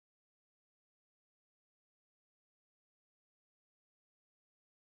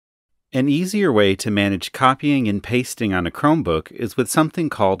An easier way to manage copying and pasting on a Chromebook is with something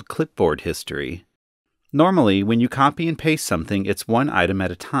called Clipboard History. Normally, when you copy and paste something, it's one item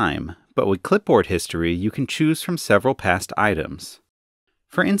at a time, but with Clipboard History, you can choose from several past items.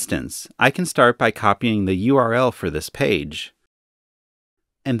 For instance, I can start by copying the URL for this page,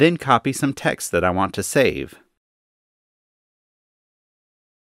 and then copy some text that I want to save.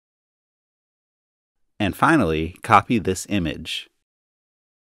 And finally, copy this image.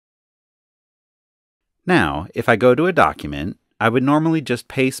 Now, if I go to a document, I would normally just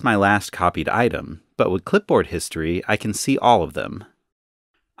paste my last copied item, but with Clipboard History, I can see all of them.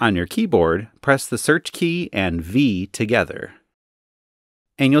 On your keyboard, press the Search key and V together,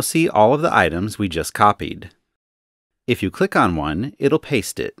 and you'll see all of the items we just copied. If you click on one, it'll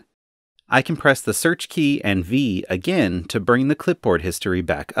paste it. I can press the Search key and V again to bring the Clipboard History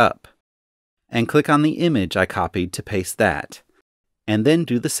back up, and click on the image I copied to paste that, and then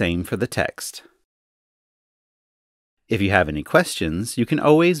do the same for the text. If you have any questions, you can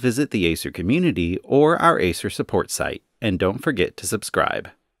always visit the Acer community or our Acer support site, and don't forget to subscribe.